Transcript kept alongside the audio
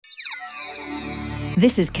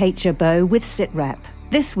This is Kate Chabot with SitRep.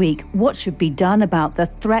 This week, what should be done about the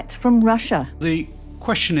threat from Russia? The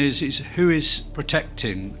question is who is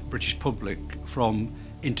protecting the British public from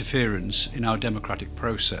interference in our democratic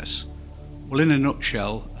process? Well, in a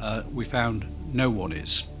nutshell, we found no one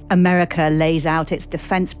is. America lays out its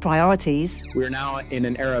defence priorities. We're now in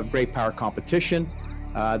an era of great power competition.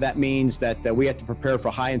 That means that we have to prepare for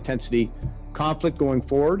high-intensity conflict going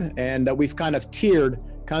forward, and we've kind of tiered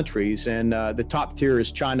countries, and the top tier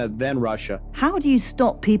is China, then Russia. How do you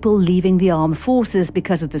stop people leaving the armed forces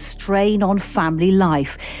because of the strain on family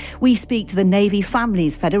life? We speak to the Navy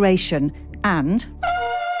Families Federation and...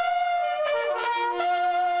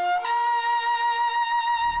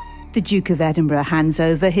 the Duke of Edinburgh hands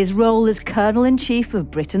over his role as Colonel-in-Chief of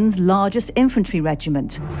Britain's largest infantry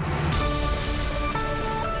regiment.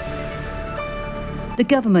 The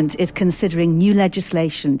government is considering new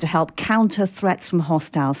legislation to help counter threats from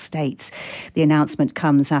hostile states. The announcement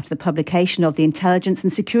comes after the publication of the Intelligence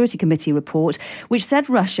and Security Committee report, which said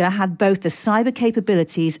Russia had both the cyber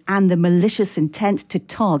capabilities and the malicious intent to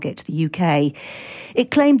target the UK. It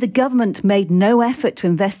claimed the government made no effort to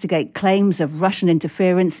investigate claims of Russian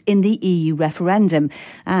interference in the EU referendum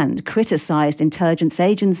and criticised intelligence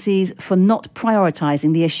agencies for not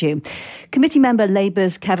prioritising the issue. Committee member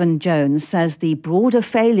Labour's Kevin Jones says the broader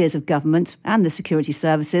failures of government and the security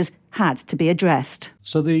services had to be addressed.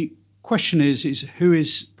 So the question is who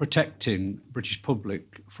is protecting the British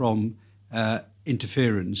public from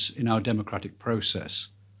interference in our democratic process?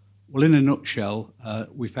 Well, in a nutshell,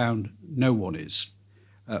 we found no one is.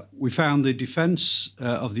 We found the defence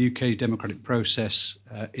of the UK's democratic process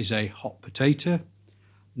is a hot potato.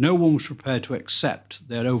 No one was prepared to accept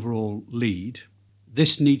their overall lead.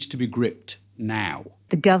 This needs to be gripped now.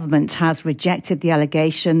 The government has rejected the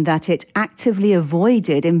allegation that it actively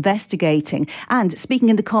avoided investigating. And speaking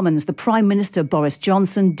in the Commons, the Prime Minister Boris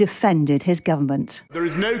Johnson defended his government. There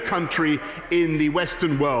is no country in the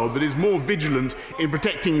Western world that is more vigilant in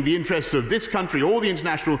protecting the interests of this country or the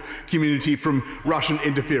international community from Russian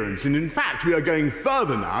interference. And in fact, we are going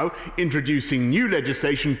further now, introducing new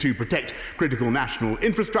legislation to protect critical national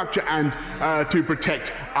infrastructure and to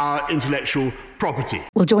protect our intellectual property.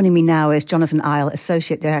 Well, joining me now is Jonathan Isle,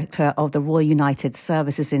 Associate Director of the Royal United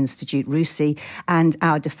Services Institute, RUSI, and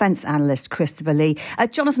our defence analyst, Christopher Lee.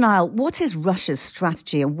 Jonathan Isle, what is Russia's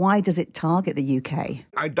strategy and why does it target the UK?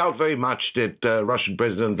 I doubt very much that Russian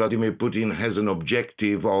President Vladimir Putin has an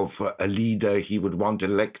objective of a leader he would want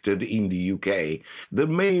elected in the UK. The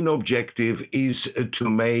main objective is to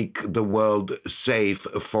make the world safe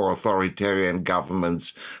for authoritarian governments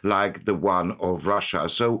like the one of Russia.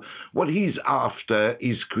 So what he's after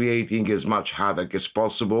is creating as much havoc as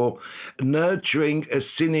possible, nurturing a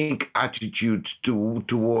cynic attitude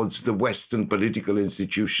towards the Western political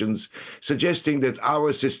institutions, suggesting that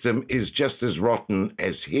our system is just as rotten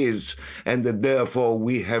as his, and that therefore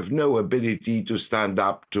we have no ability to stand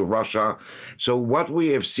up to Russia. So what we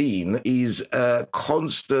have seen is a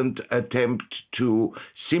constant attempt to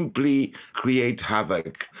simply create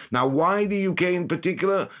havoc. Now, why the UK in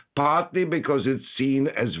particular? Partly because it's seen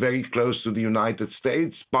as very close to the United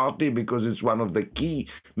States, partly because it's one of the key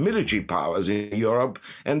military powers in Europe,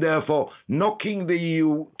 and therefore knocking the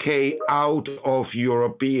UK out of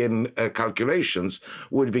European calculations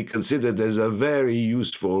would be considered as a very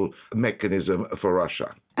useful mechanism for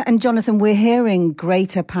Russia. And Jonathan, we're hearing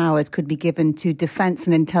greater powers could be given to defence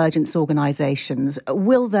and intelligence organisations.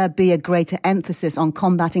 Will there be a greater emphasis on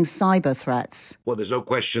combating cyber threats? Well, there's no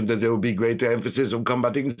question that there will be greater emphasis on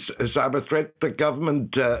combating cyber threat. The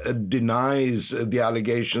government denies the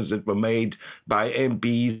allegations that were made by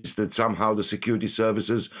MPs that somehow the security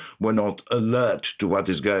services were not alert to what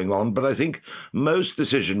is going on. But I think most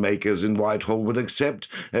decision makers in Whitehall would accept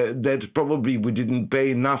that probably we didn't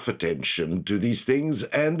pay enough attention to these things.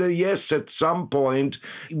 And yes, at some point,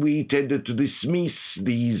 we tended to dismiss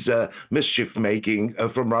these mischief-making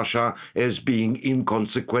from Russia as being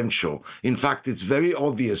inconsequential. In fact, it's very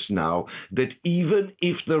obvious now that even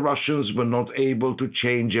if the Russians were not able to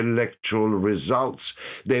change electoral results,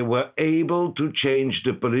 they were able to change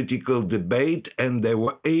the political debate, and they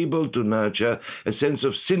were able to nurture a sense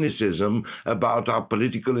of cynicism about our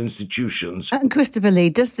political institutions. And Christopher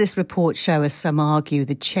Lee, does this report show, as some argue,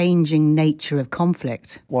 the changing nature of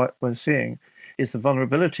conflict? What we're seeing is the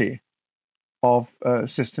vulnerability of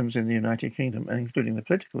systems in the United Kingdom, and including the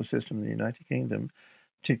political system in the United Kingdom,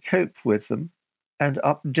 to cope with them and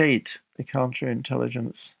update the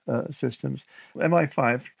counterintelligence systems.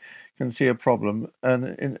 MI5 can see a problem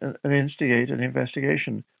and instigate an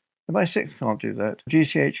investigation. MI6 can't do that.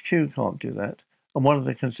 GCHQ can't do that. And one of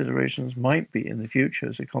the considerations might be in the future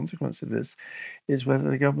as a consequence of this is whether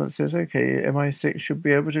the government says, okay, MI6 should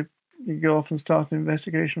be able to go off and start an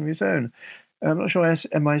investigation of its own. I'm not sure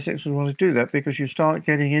MI6 would want to do that, because you start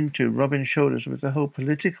getting into rubbing shoulders with the whole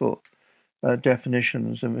political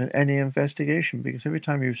definitions of any investigation, because every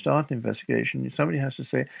time you start an investigation, somebody has to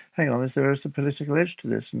say, hang on, is there a political edge to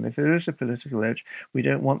this? And if there is a political edge, we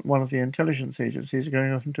don't want one of the intelligence agencies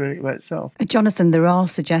going off and doing it by itself. Jonathan, there are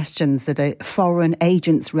suggestions that a foreign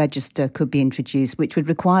agents register could be introduced, which would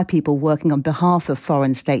require people working on behalf of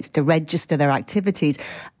foreign states to register their activities.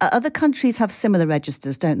 Other countries have similar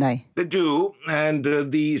registers, don't they? They do, and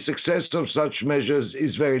the success of such measures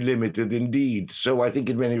is very limited indeed. So I think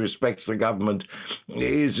in many respects the government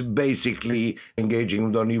is basically engaging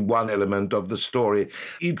with only one element of the story.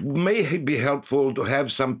 It may be helpful to have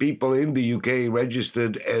some people in the UK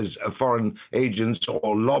registered as foreign agents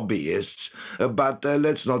or lobbyists, but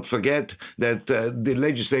let's not forget that the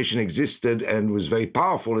legislation existed and was very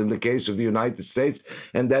powerful in the case of the United States,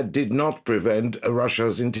 and that did not prevent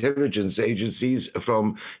Russia's intelligence agencies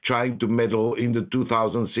from trying to meddle in the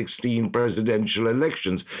 2016 presidential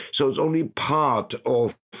elections. So it's only part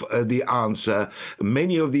of the answer.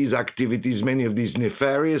 Many of these activities, many of these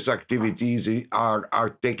nefarious activities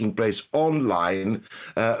are taking place online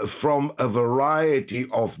from a variety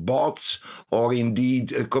of bots, or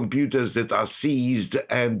indeed computers that are seized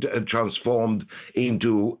and transformed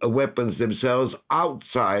into weapons themselves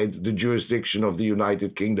outside the jurisdiction of the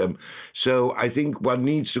United Kingdom. So I think one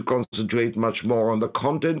needs to concentrate much more on the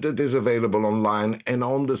content that is available online and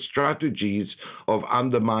on the strategies of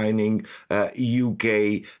undermining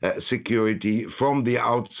UK security from the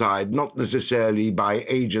outside, not necessarily by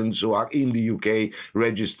agents who are in the UK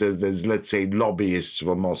registered as, let's say, lobbyists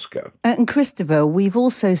for Moscow. And Christopher, we've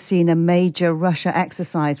also seen a major Russia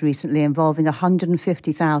exercise recently involving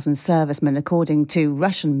 150,000 servicemen, according to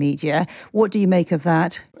Russian media. What do you make of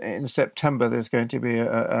that? In September, there's going to be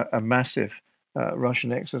a massive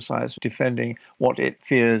Russian exercise defending what it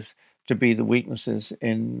fears to be the weaknesses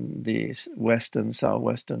in the western,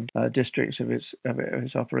 southwestern districts of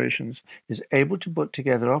its operations, is able to put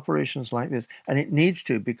together operations like this. And it needs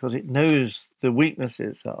to, because it knows the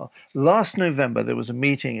weaknesses are. Last November, there was a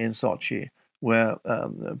meeting in Sochi where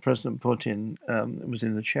President Putin was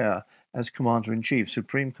in the chair as Commander-in-Chief,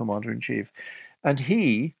 Supreme Commander-in-Chief. And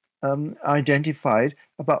he identified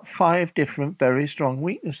about 5 different very strong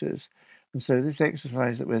weaknesses. And so this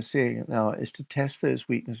exercise that we're seeing now is to test those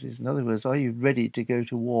weaknesses. In other words, are you ready to go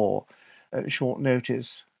to war at short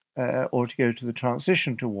notice, or to go to the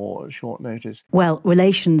transition to war at short notice? Well,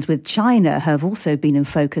 relations with China have also been in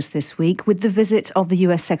focus this week, with the visit of the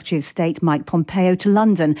US Secretary of State Mike Pompeo to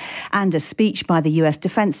London and a speech by the US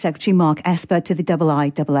Defense Secretary Mark Esper to the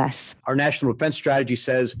IISS. Our national defense strategy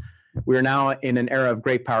says we are now in an era of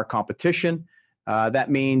great power competition. That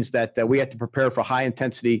means that we have to prepare for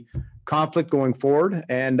high-intensity conflict going forward,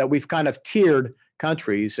 and we've kind of tiered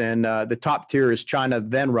countries, and the top tier is China,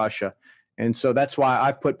 then Russia. And so that's why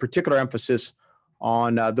I've put particular emphasis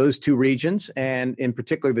on those 2 regions, and in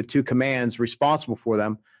particular the 2 commands responsible for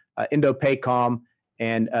them, Indo-PACOM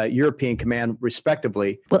and European Command,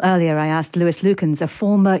 respectively. Well, earlier I asked Lewis Lukens, a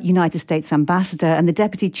former United States ambassador and the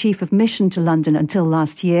Deputy Chief of Mission to London until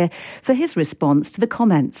last year, for his response to the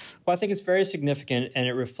comments. Well, I think it's very significant, and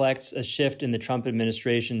it reflects a shift in the Trump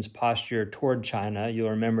administration's posture toward China. You'll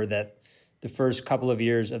remember that the first couple of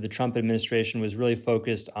years of the Trump administration was really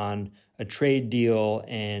focused on a trade deal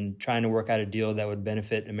and trying to work out a deal that would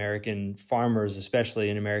benefit American farmers, especially,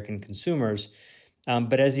 and American consumers.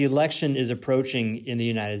 But as the election is approaching in the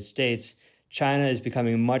United States, China is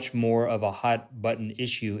becoming much more of a hot-button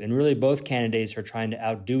issue. And really both candidates are trying to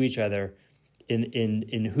outdo each other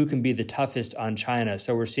in who can be the toughest on China.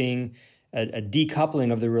 So we're seeing a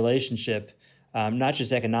decoupling of the relationship, not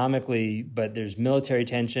just economically, but there's military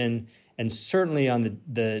tension. And certainly on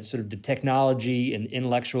the sort of the technology and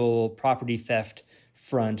intellectual property theft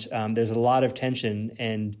front, there's a lot of tension.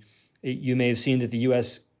 And you may have seen that the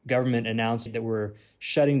U.S. government announced that we're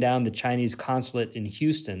shutting down the Chinese consulate in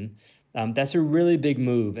Houston. That's a really big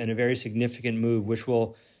move and a very significant move, which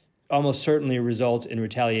will almost certainly result in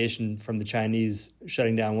retaliation from the Chinese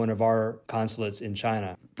shutting down one of our consulates in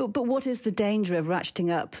China. But what is the danger of ratcheting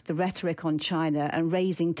up the rhetoric on China and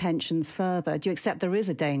raising tensions further? Do you accept there is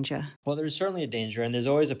a danger? Well, there's certainly a danger, and there's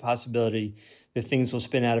always a possibility that things will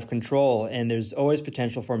spin out of control, and there's always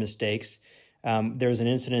potential for mistakes. There was an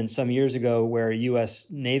incident some years ago where a U.S.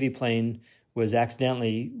 Navy plane was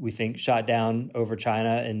accidentally, we think, shot down over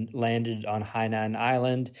China and landed on Hainan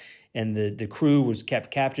Island. And the crew was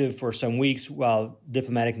kept captive for some weeks while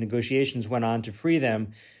diplomatic negotiations went on to free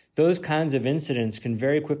them. those kinds of incidents can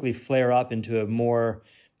very quickly flare up into a more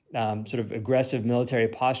sort of aggressive military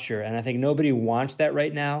posture. And I think nobody wants that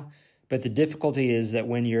right now. But the difficulty is that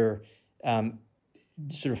when you're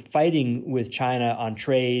sort of fighting with China on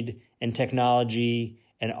trade and technology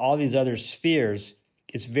and all these other spheres,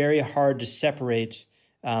 it's very hard to separate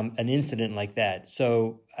an incident like that.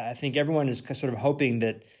 So I think everyone is sort of hoping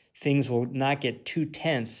that things will not get too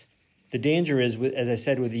tense. The danger is, as I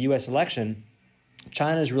said, with the U.S. election,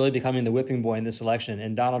 China is really becoming the whipping boy in this election.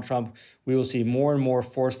 And Donald Trump, we will see more and more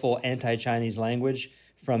forceful anti-Chinese language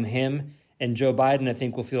from him. And Joe Biden, I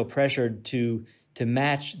think, will feel pressured to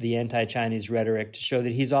match the anti-Chinese rhetoric to show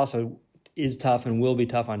that he's also is tough and will be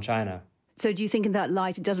tough on China. So do you think in that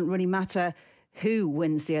light it doesn't really matter who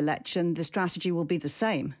wins the election, the strategy will be the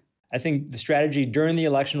same? I think the strategy during the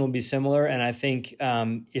election will be similar. And I think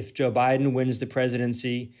if Joe Biden wins the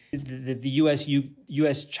presidency, the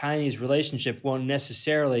U.S.-Chinese relationship won't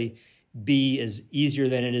necessarily be as easier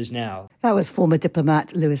than it is now. That was former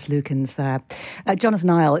diplomat Lewis Lukens there. Jonathan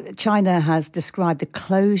Isle, China has described the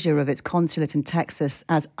closure of its consulate in Texas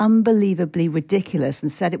as unbelievably ridiculous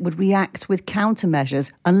and said it would react with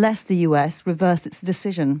countermeasures unless the US reversed its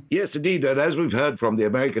decision. Yes, indeed. And as we've heard from the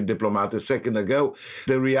American diplomat a second ago,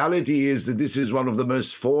 the reality is that this is one of the most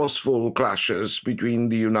forceful clashes between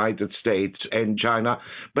the United States and China.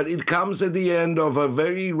 But it comes at the end of a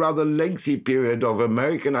very rather lengthy period of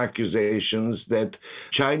American accusations that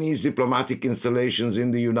Chinese diplomatic installations in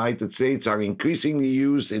the United States are increasingly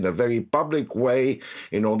used in a very public way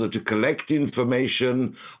in order to collect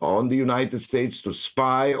information on the United States, to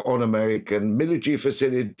spy on American military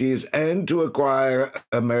facilities, and to acquire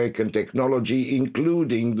American technology,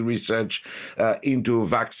 including the research into a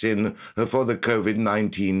vaccine for the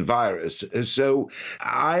COVID-19 virus. So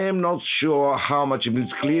I am not sure how much it is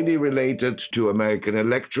clearly related to American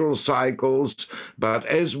electoral cycles, but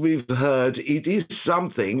as we've heard, it is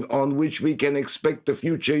something on which we can expect the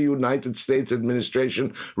future United States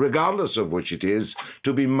administration, regardless of which it is,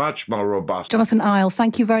 to be much more robust. Jonathan Isle,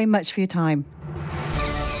 thank you very much for your time.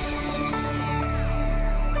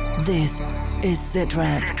 This is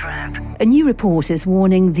SITREP. A new report is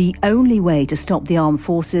warning the only way to stop the armed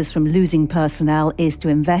forces from losing personnel is to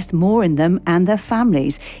invest more in them and their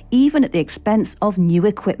families, even at the expense of new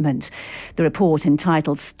equipment. The report,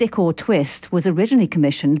 entitled Stick or Twist, was originally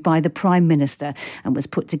commissioned by the Prime Minister and was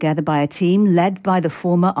put together by a team led by the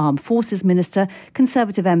former Armed Forces Minister,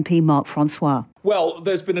 Conservative MP Mark Francois. Well,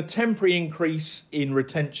 there's been a temporary increase in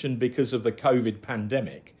retention because of the COVID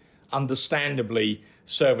pandemic. Understandably,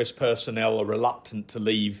 service personnel are reluctant to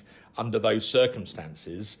leave under those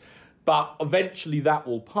circumstances, but eventually that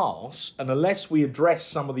will pass, and unless we address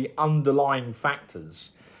some of the underlying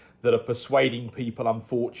factors that are persuading people,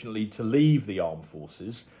 unfortunately, to leave the armed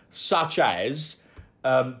forces, such as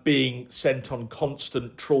being sent on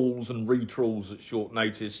constant trawls and retrawls at short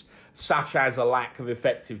notice, such as a lack of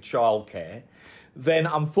effective childcare, then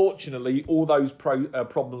unfortunately all those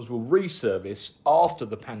problems will resurface after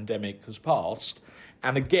the pandemic has passed.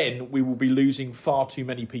 And again, we will be losing far too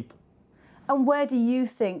many people. And where do you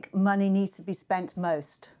think money needs to be spent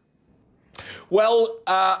most? Well,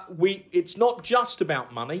 it's not just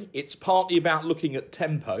about money. It's partly about looking at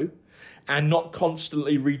tempo and not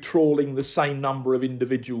constantly retrawling the same number of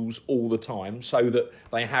individuals all the time so that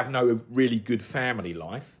they have no really good family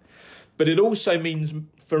life. But it also means,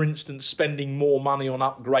 for instance, spending more money on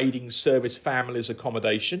upgrading service families'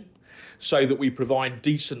 accommodation, so that we provide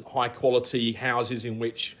decent, high-quality houses in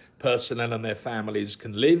which personnel and their families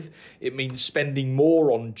can live. It means spending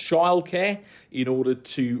more on childcare in order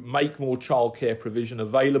to make more childcare provision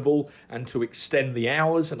available and to extend the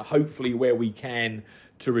hours and hopefully, where we can,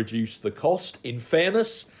 to reduce the cost. In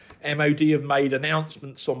fairness, MOD have made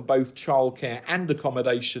announcements on both childcare and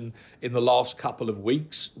accommodation in the last couple of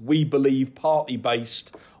weeks. We believe partly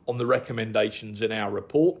based on the recommendations in our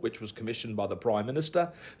report, which was commissioned by the Prime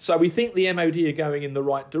Minister. So we think the MOD are going in the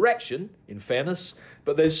right direction, in fairness,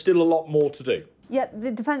 but there's still a lot more to do. Yet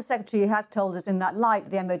the Defence Secretary has told us in that light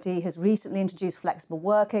that the MOD has recently introduced flexible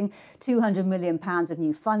working, £200 million of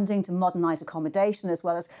new funding to modernise accommodation, as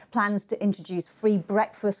well as plans to introduce free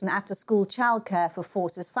breakfast and after-school childcare for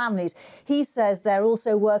forces families. He says they're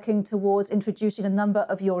also working towards introducing a number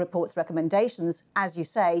of your report's recommendations, as you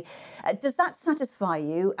say. Does that satisfy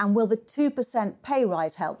you, and will the 2% pay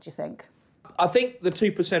rise help, do you think? I think the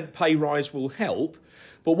 2% pay rise will help.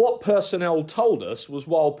 But what personnel told us was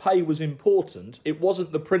while pay was important, it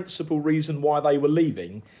wasn't the principal reason why they were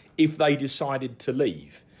leaving if they decided to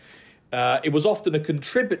leave. It was often a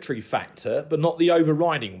contributory factor, but not the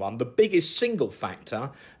overriding one. The biggest single factor,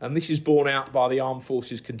 and this is borne out by the Armed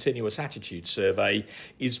Forces Continuous Attitude Survey,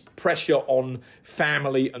 is pressure on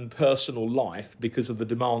family and personal life because of the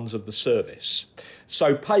demands of the service.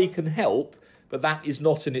 So pay can help, but that is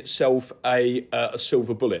not in itself a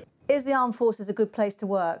silver bullet. Is the Armed Forces a good place to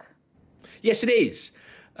work? Yes, it is.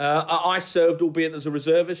 I served, albeit as a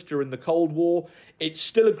reservist, during the Cold War. It's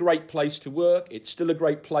still a great place to work. It's still a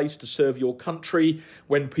great place to serve your country.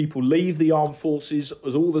 When people leave the armed forces,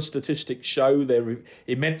 as all the statistics show, they're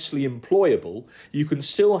immensely employable. You can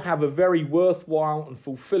still have a very worthwhile and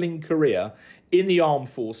fulfilling career in the armed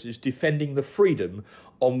forces defending the freedom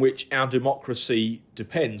on which our democracy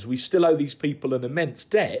depends. We still owe these people an immense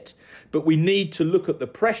debt, but we need to look at the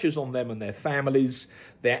pressures on them and their families,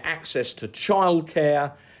 their access to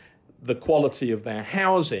childcare, the quality of their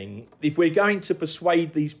housing. If we're going to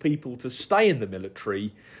persuade these people to stay in the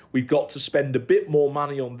military, we've got to spend a bit more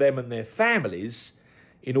money on them and their families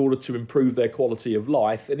in order to improve their quality of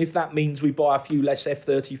life. And if that means we buy a few less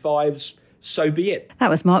F-35s, so be it. That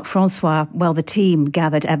was Mark Francois. Well, the team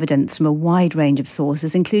gathered evidence from a wide range of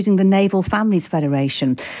sources, including the Naval Families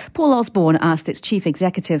Federation. Paul Osborne asked its chief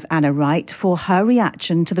executive, Anna Wright, for her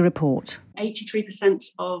reaction to the report. 83%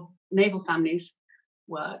 of naval families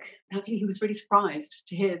work. I think he was really surprised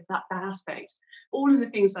to hear that aspect. All of the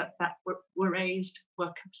things that were raised were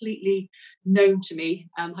completely known to me,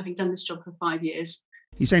 having done this job for 5 years.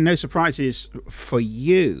 You say no surprises for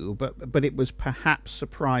you, but it was perhaps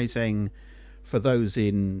surprising for those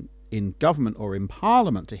in government or in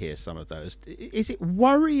Parliament to hear some of those. Is it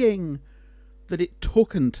worrying that it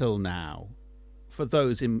took until now for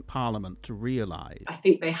those in Parliament to realise? I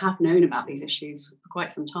think they have known about these issues for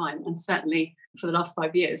quite some time, and certainly for the last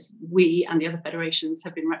 5 years, we and the other federations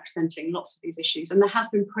have been representing lots of these issues, and there has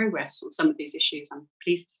been progress on some of these issues, I'm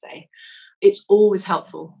pleased to say. It's always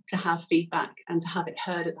helpful to have feedback and to have it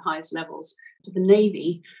heard at the highest levels. For the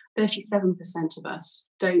Navy, 37% of us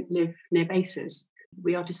don't live near bases.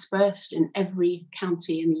 We are dispersed in every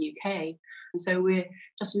county in the UK. And so we're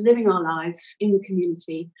just living our lives in the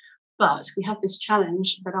community. But we have this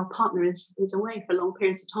challenge that our partner is away for long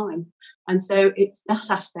periods of time. And so it's that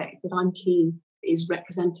aspect that I'm keen is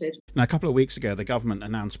represented. Now, a couple of weeks ago, the government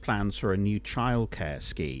announced plans for a new childcare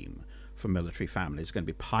scheme for military families. It's going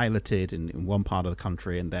to be piloted in one part of the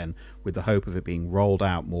country and then with the hope of it being rolled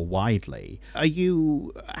out more widely. Are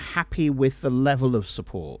you happy with the level of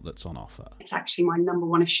support that's on offer? It's actually my number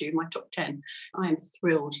one issue, my top 10. I am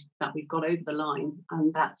thrilled that we've got over the line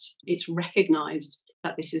and that it's recognised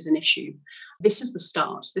that this is an issue. This is the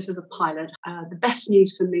start. This is a pilot. The best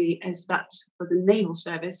news for me is that for the naval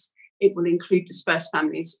service, it will include dispersed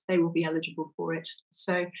families. They will be eligible for it.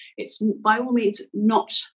 So it's by all means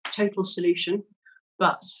not a total solution,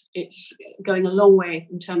 but it's going a long way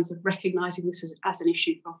in terms of recognising this as an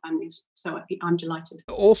issue for our families. So I'm delighted.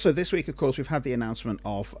 Also, this week, of course, we've had the announcement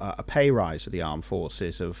of a pay rise for the armed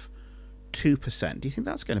forces of 2%. Do you think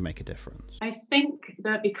that's going to make a difference? I think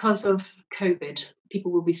that because of COVID,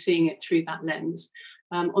 people will be seeing it through that lens.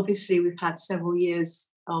 Obviously, we've had several years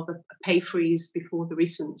of a pay freeze before the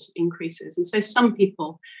recent increases. And so some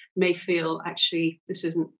people may feel actually this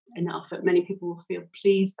isn't enough, but many people will feel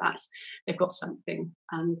pleased that they've got something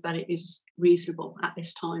and that it is reasonable at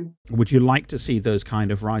this time. Would you like to see those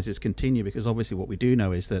kind of rises continue? Because obviously what we do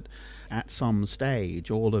know is that at some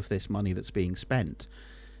stage, all of this money that's being spent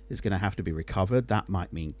is going to have to be recovered. That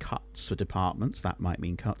might mean cuts for departments. That might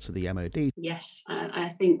mean cuts for the MOD. Yes, I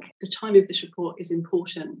think the time of this report is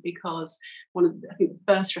important because I think the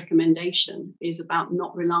first recommendation is about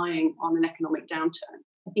not relying on an economic downturn.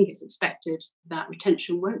 I think it's expected that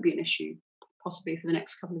retention won't be an issue possibly for the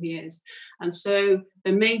next couple of years. And so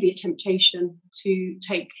there may be a temptation to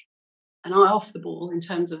take an eye off the ball in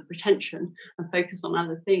terms of retention and focus on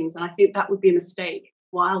other things. And I think that would be a mistake.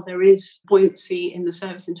 While there is buoyancy in the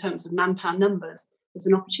service in terms of manpower numbers, there's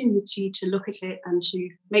an opportunity to look at it and to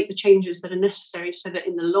make the changes that are necessary so that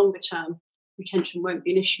in the longer term, retention won't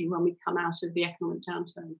be an issue when we come out of the economic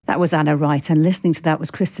downturn. That was Anna Wright, and listening to that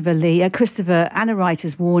was Christopher Lee. Christopher, Anna Wright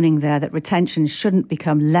is warning there that retention shouldn't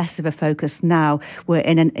become less of a focus now we're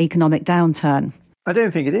in an economic downturn. I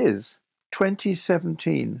don't think it is.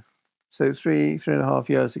 2017, so three and a half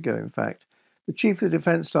years ago, in fact, the Chief of the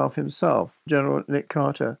Defence Staff himself, General Nick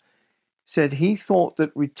Carter, said he thought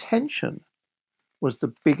that retention was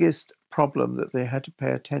the biggest problem that they had to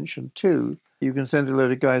pay attention to. You can send a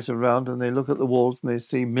load of guys around and they look at the walls and they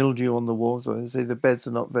see mildew on the walls, or they say the beds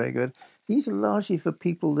are not very good. These are largely for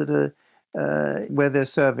people that are where they're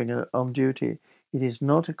serving on duty. It is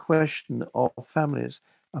not a question of families.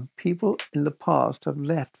 And people in the past have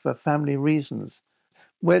left for family reasons.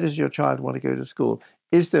 Where does your child want to go to school?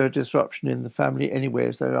 Is there a disruption in the family anyway,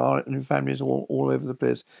 as there are in families all over the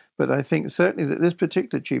place? But I think certainly that this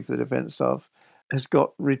particular Chief of the Defence Staff has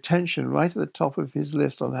got retention right at the top of his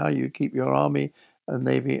list on how you keep your Army and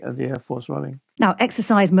Navy and the Air Force running. Now,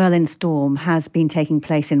 Exercise Merlin Storm has been taking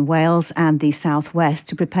place in Wales and the southwest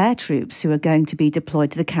to prepare troops who are going to be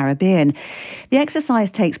deployed to the Caribbean. The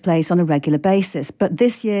exercise takes place on a regular basis, but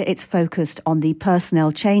this year it's focused on the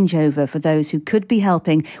personnel changeover for those who could be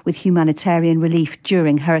helping with humanitarian relief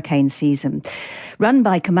during hurricane season. Run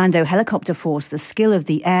by Commando Helicopter Force, the skill of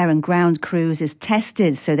the air and ground crews is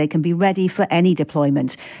tested so they can be ready for any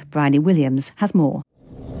deployment. Bryony Williams has more.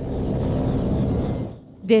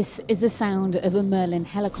 This is the sound of a Merlin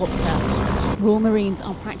helicopter. Royal Marines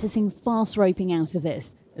are practicing fast roping out of it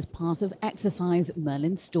as part of Exercise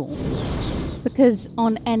Merlin Storm. Because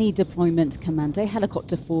on any deployment, Commando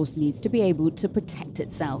Helicopter Force needs to be able to protect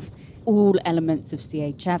itself. All elements of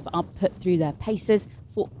CHF are put through their paces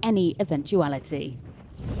for any eventuality.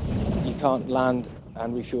 You can't land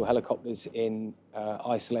and refuel helicopters in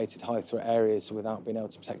isolated high-threat areas without being able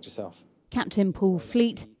to protect yourself. Captain Paul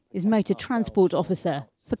Fleet is Motor Transport Officer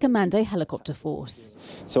for Commando Helicopter Force.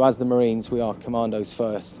 So as the Marines, we are commandos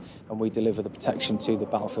first, and we deliver the protection to the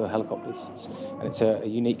battlefield helicopters. And it's a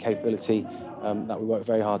unique capability that we work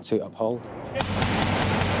very hard to uphold.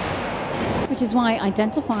 Which is why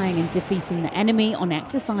identifying and defeating the enemy on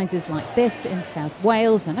exercises like this in South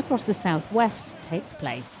Wales and across the southwest takes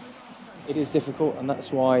place. It is difficult, and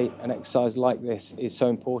that's why an exercise like this is so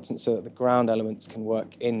important, so that the ground elements can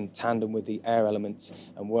work in tandem with the air elements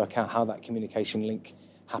and work out how that communication link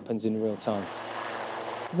happens in real time.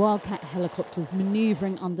 Wildcat helicopters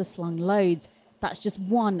manoeuvring underslung loads, that's just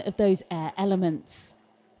one of those air elements.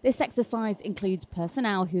 This exercise includes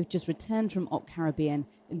personnel who have just returned from Op Caribbean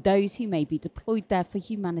and those who may be deployed there for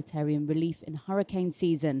humanitarian relief in hurricane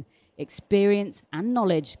season. Experience and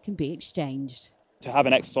knowledge can be exchanged. To have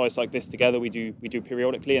an exercise like this together, we do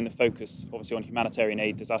periodically, and the focus obviously on humanitarian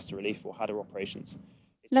aid, disaster relief or HADA operations.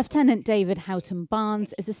 Lieutenant David Houghton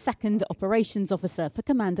Barnes is a second operations officer for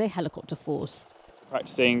Commando Helicopter Force.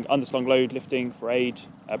 Practicing underslung load lifting for aid,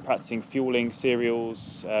 practicing fueling,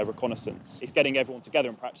 serials, reconnaissance. It's getting everyone together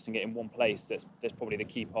and practicing it in one place. That's probably the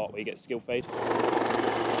key part where you get skill fade.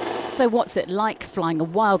 So what's it like flying a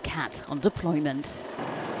Wildcat on deployment?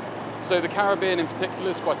 So the Caribbean in particular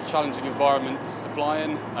is quite a challenging environment to fly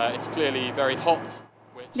in. It's clearly very hot.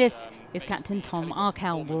 This is Captain Tom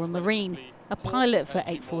Arkell, Royal Marine, a pilot for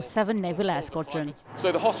 847 Naval Air Squadron.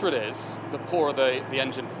 So the hotter it is, the poorer the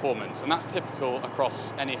engine performance, and that's typical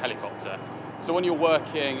across any helicopter. So when you're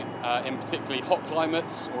working in particularly hot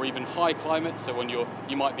climates or even high climates, so when you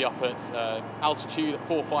might be up at altitude at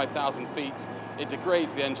 4,000 or 5,000 feet, it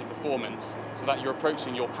degrades the engine performance so that you're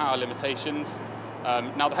approaching your power limitations.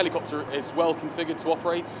 Now the helicopter is well configured to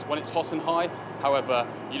operate when it's hot and high. However,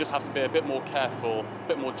 you just have to be a bit more careful, a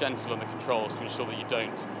bit more gentle on the controls to ensure that you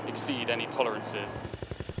don't exceed any tolerances.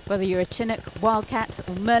 Whether you're a Chinook, Wildcat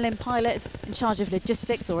or Merlin pilot in charge of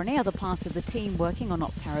logistics or any other part of the team working on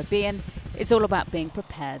Op Caribbean, it's all about being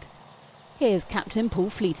prepared. Here's Captain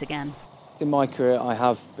Paul Fleet again. In my career, I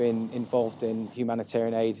have been involved in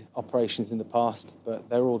humanitarian aid operations in the past, but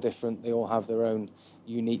they're all different. They all have their own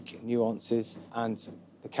unique nuances, and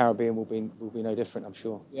the Caribbean will be no different, I'm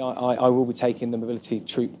sure. I will be taking the mobility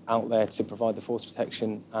troop out there to provide the force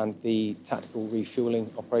protection and the tactical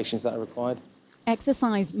refuelling operations that are required.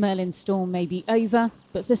 Exercise Merlin Storm may be over,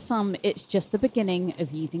 but for some it's just the beginning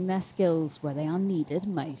of using their skills where they are needed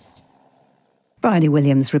most. Bryony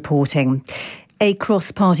Williams reporting. A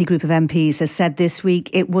cross-party group of MPs has said this week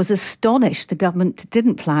it was astonished the government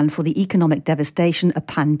didn't plan for the economic devastation a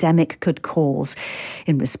pandemic could cause.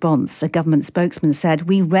 In response, a government spokesman said,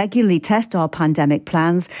 "We regularly test our pandemic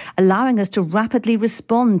plans, allowing us to rapidly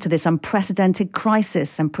respond to this unprecedented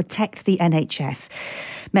crisis and protect the NHS."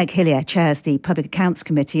 Meg Hillier chairs the Public Accounts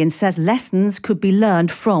Committee and says lessons could be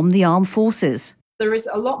learned from the armed forces. There is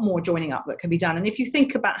a lot more joining up that can be done. And if you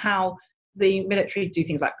think about how the military do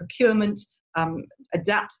things like procurement,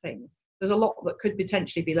 adapt things, there's a lot that could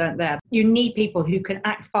potentially be learnt there. You need people who can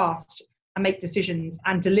act fast and make decisions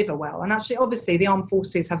and deliver well. And actually, obviously, the armed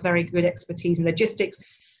forces have very good expertise in logistics.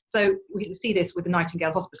 So we see this with the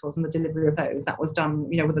Nightingale hospitals and the delivery of those. That was done,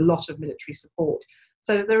 with a lot of military support.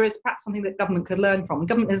 So there is perhaps something that government could learn from.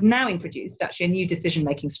 Government has now introduced actually a new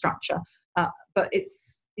decision-making structure, but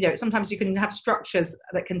it's, sometimes you can have structures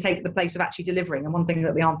that can take the place of actually delivering. And one thing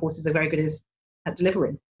that the armed forces are very good is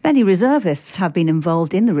delivering. Many reservists have been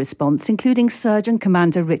involved in the response, including Surgeon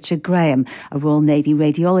Commander Richard Graham, a Royal Navy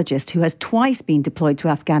radiologist who has twice been deployed to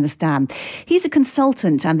Afghanistan. He's a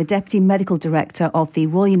consultant and the Deputy Medical Director of the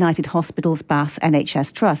Royal United Hospitals Bath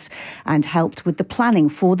NHS Trust and helped with the planning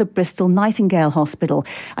for the Bristol Nightingale Hospital.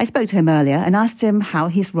 I spoke to him earlier and asked him how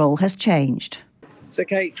his role has changed. So,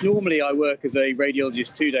 Kate, normally I work as a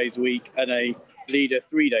radiologist 2 days a week and a leader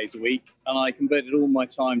 3 days a week, and I converted all my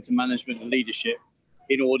time to management and leadership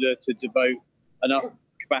in order to devote enough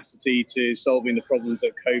capacity to solving the problems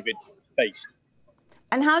that COVID faced.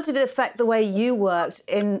 And how did it affect the way you worked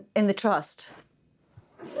in the trust?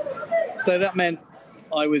 So that meant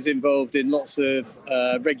I was involved in lots of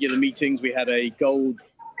regular meetings. We had a gold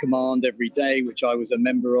command every day, which I was a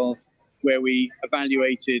member of, where we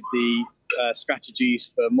evaluated the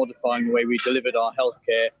strategies for modifying the way we delivered our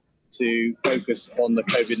healthcare to focus on the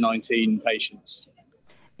COVID-19 patients.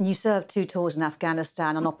 You served 2 tours in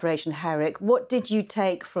Afghanistan on Operation Herrick. What did you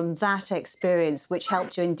take from that experience which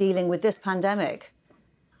helped you in dealing with this pandemic?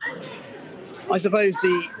 I suppose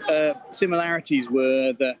the similarities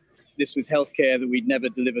were that this was healthcare that we'd never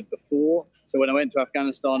delivered before. So when I went to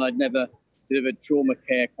Afghanistan, I'd never delivered trauma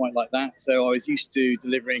care quite like that. So I was used to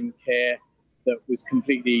delivering care that was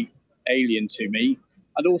completely alien to me.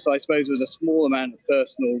 And also, I suppose, there was a small amount of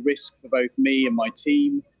personal risk for both me and my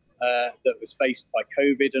team that was faced by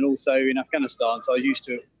COVID, and also in Afghanistan. So I was used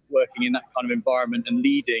to working in that kind of environment and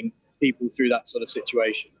leading people through that sort of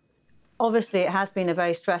situation. Obviously, it has been a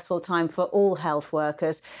very stressful time for all health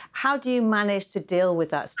workers. How do you manage to deal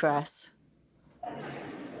with that stress?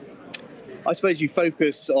 I suppose you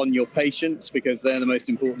focus on your patients because they're the most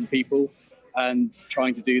important people, and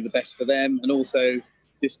trying to do the best for them, and also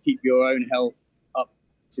just keep your own health up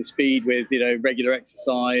to speed with, regular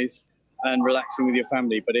exercise and relaxing with your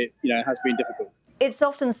family. But it has been difficult. It's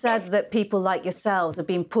often said that people like yourselves have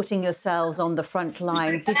been putting yourselves on the front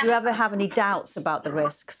line. Did you ever have any doubts about the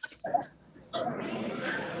risks?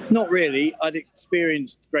 Not really. I'd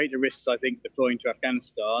experienced greater risks, I think, deploying to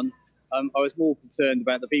Afghanistan. I was more concerned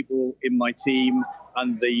about the people in my team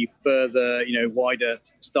and the further, wider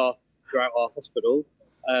staff throughout our hospital.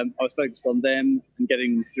 I was focused on them and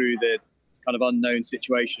getting them through the kind of unknown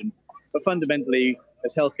situation. But fundamentally,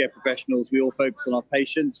 as healthcare professionals, we all focus on our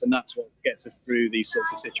patients, and that's what gets us through these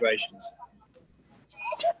sorts of situations.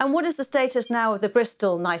 And what is the status now of the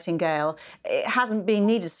Bristol Nightingale? It hasn't been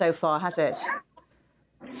needed so far, has it?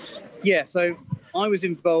 Yeah, so I was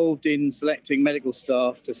involved in selecting medical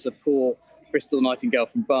staff to support Bristol Nightingale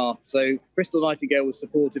from Bath. So Bristol Nightingale was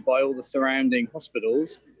supported by all the surrounding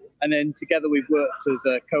hospitals. And then together we've worked as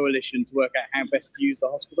a coalition to work out how best to use the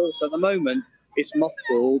hospital. So at the moment, it's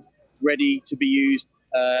mothballed, ready to be used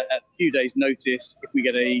at a few days' notice if we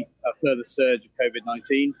get a further surge of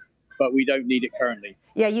COVID-19, but we don't need it currently.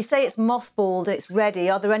 Yeah, you say it's mothballed, it's ready.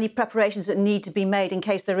 Are there any preparations that need to be made in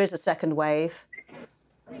case there is a second wave?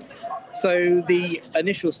 So the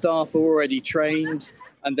initial staff are already trained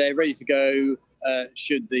and they're ready to go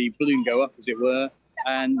should the balloon go up, as it were.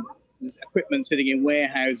 And there's equipment sitting in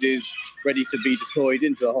warehouses ready to be deployed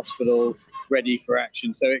into the hospital, ready for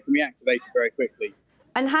action. So it can be activated very quickly.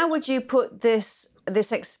 And how would you put this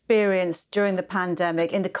experience during the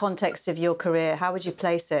pandemic in the context of your career? How would you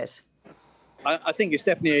place it? I think it's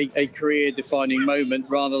definitely a career-defining moment,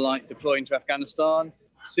 rather like deploying to Afghanistan.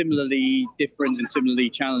 Similarly different and similarly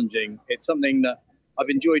challenging. It's something that I've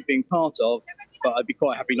enjoyed being part of, but I'd be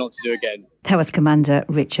quite happy not to do again. That was Commander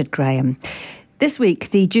Richard Graham. This week,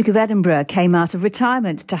 the Duke of Edinburgh came out of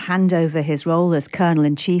retirement to hand over his role as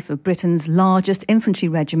Colonel-in-Chief of Britain's largest infantry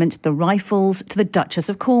regiment, the Rifles, to the Duchess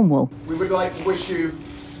of Cornwall. We would like to wish you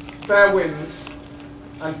fair winds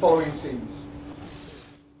and following seas.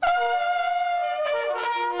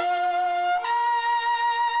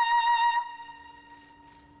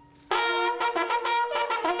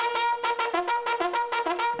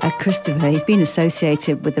 Christopher, he's been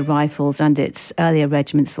associated with the Rifles and its earlier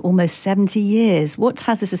regiments for almost 70 years. What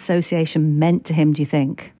has this association meant to him, do you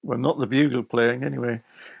think? Well, not the bugle playing, anyway.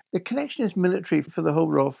 The connection is military for the whole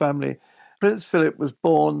royal family. Prince Philip was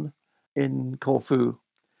born in Corfu,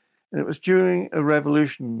 and it was during a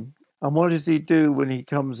revolution. And what does he do when he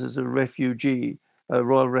comes as a refugee, a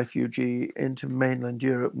royal refugee, into mainland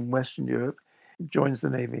Europe and Western Europe? He joins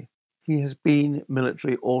the Navy. He has been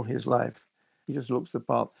military all his life. He just looks the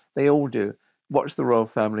part. They all do. Watch the royal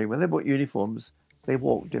family. When they bought uniforms, They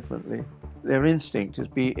walk differently. Their instinct is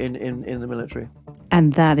be in the military.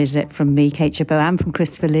 And that is it from me, Kate Chabot, and from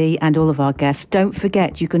Christopher Lee and all of our guests. Don't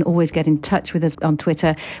forget, you can always get in touch with us on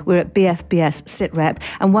Twitter. We're at BFBS SitRep.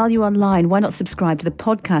 And while you're online, why not subscribe to the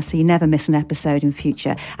podcast so you never miss an episode in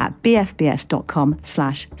future at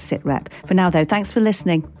bfbs.com/sitrep. For now, though, thanks for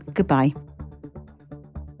listening. Goodbye.